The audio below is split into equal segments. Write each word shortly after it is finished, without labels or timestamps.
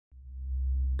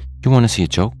You want to see a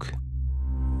joke?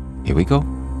 Here we go.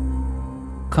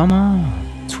 Come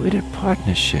on, Twitter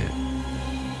partnership.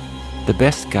 The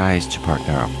best guys to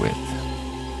partner up with.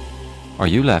 Are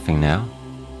you laughing now?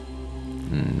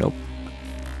 Nope.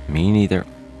 Me neither.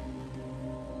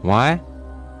 Why?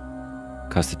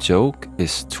 Because the joke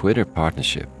is Twitter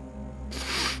partnership.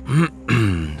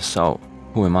 So,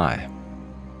 who am I?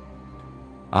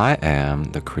 I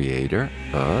am the creator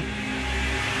of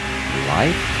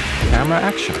Live Camera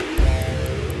Action.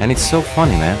 And it's so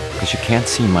funny, man, because you can't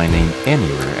see my name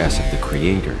anywhere as of the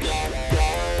creators.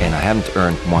 And I haven't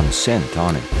earned 1 cent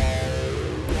on it.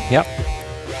 Yep,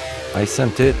 I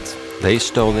sent it, they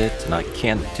stole it, and I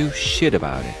can't do shit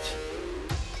about it.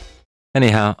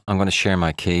 Anyhow, I'm gonna share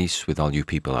my case with all you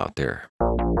people out there.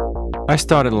 I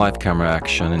started Live Camera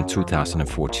Action in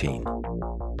 2014.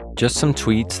 Just some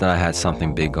tweets that I had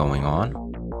something big going on,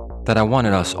 that I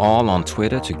wanted us all on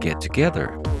Twitter to get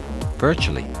together,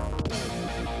 virtually.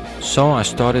 So I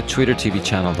started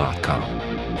TwitterTVChannel.com.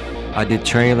 I did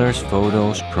trailers,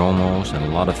 photos, promos, and a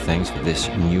lot of things for this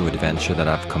new adventure that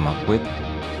I've come up with.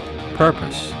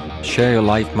 Purpose: share your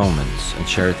life moments and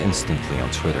share it instantly on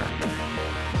Twitter.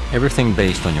 Everything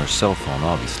based on your cell phone,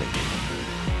 obviously.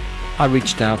 I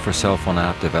reached out for cell phone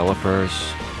app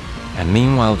developers, and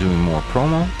meanwhile doing more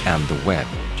promo and the web,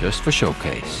 just for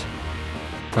showcase.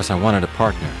 Because I wanted a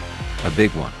partner, a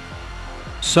big one.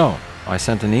 So I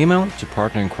sent an email to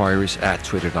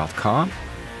partnerinquiries@twitter.com,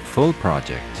 full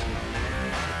project.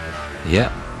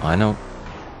 Yeah, I know.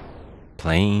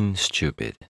 Plain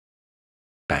stupid.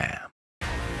 Bam.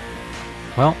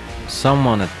 Well,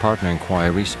 someone at Partner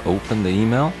Inquiries opened the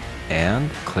email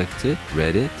and clicked it,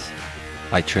 read it.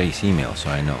 I trace email, so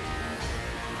I know.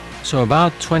 So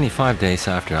about 25 days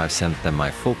after I've sent them my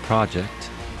full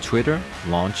project, Twitter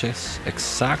launches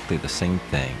exactly the same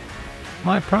thing.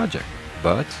 My project,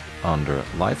 but under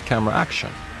Live Camera Action.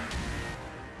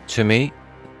 To me,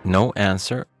 no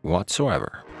answer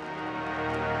whatsoever.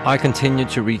 I continued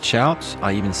to reach out.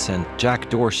 I even sent Jack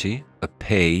Dorsey a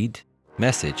paid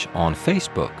message on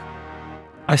Facebook.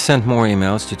 I sent more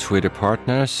emails to Twitter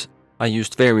partners. I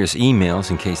used various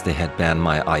emails in case they had banned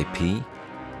my IP,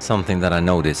 something that I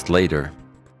noticed later.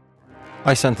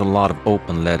 I sent a lot of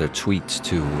open letter tweets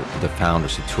to the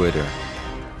founders of Twitter.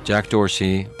 Jack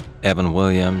Dorsey, Evan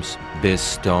Williams, Biz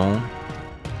Stone.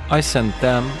 I sent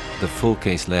them the full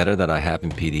case letter that I have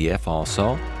in PDF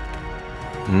also.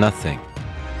 Nothing.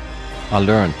 I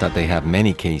learned that they have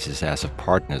many cases as of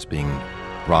partners being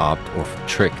robbed or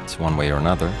tricked one way or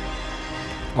another.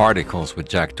 Articles with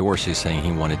Jack Dorsey saying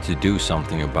he wanted to do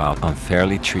something about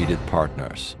unfairly treated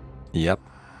partners. Yep,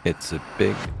 it's a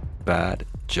big, bad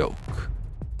joke.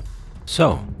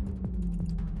 So,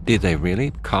 did they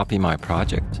really copy my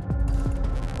project?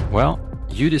 Well,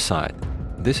 you decide.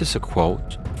 This is a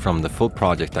quote from the full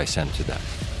project I sent to them.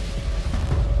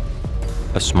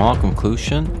 A small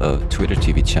conclusion of Twitter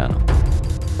TV channel.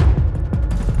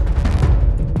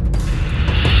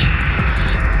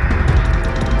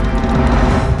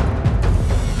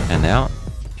 And now,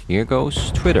 here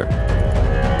goes Twitter.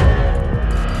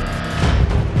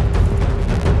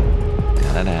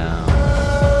 Ta-da-da.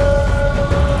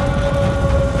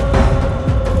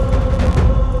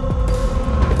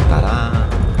 Ta-da.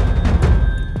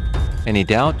 Any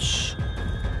doubts?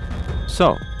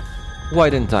 So, why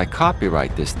didn't I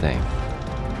copyright this thing?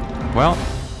 Well,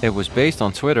 it was based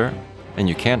on Twitter, and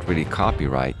you can't really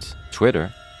copyright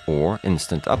Twitter or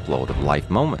instant upload of live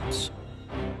moments.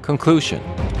 Conclusion: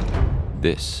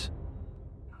 this.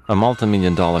 A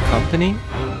multi-million-dollar company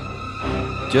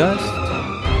just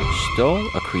stole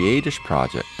a creator's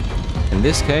project. In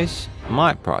this case,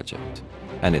 my project.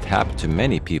 And it happened to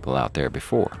many people out there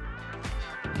before.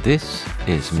 This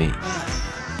is me.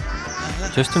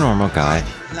 Just a normal guy,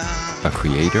 a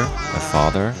creator, a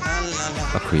father,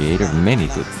 a creator of many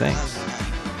good things.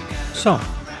 So,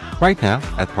 right now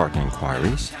at Partner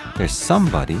Inquiries, there's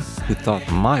somebody who thought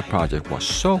my project was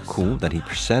so cool that he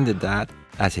presented that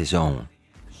as his own,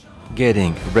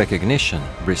 getting recognition,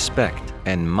 respect,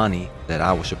 and money that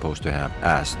I was supposed to have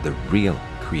as the real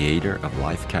creator of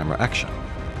Live Camera Action.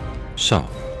 So,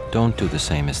 don't do the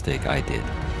same mistake I did.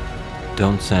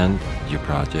 Don't send your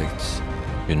projects,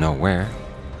 you know where.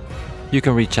 You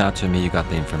can reach out to me, you got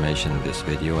the information in this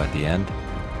video at the end.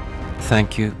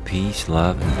 Thank you, peace,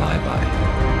 love, and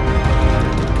bye-bye.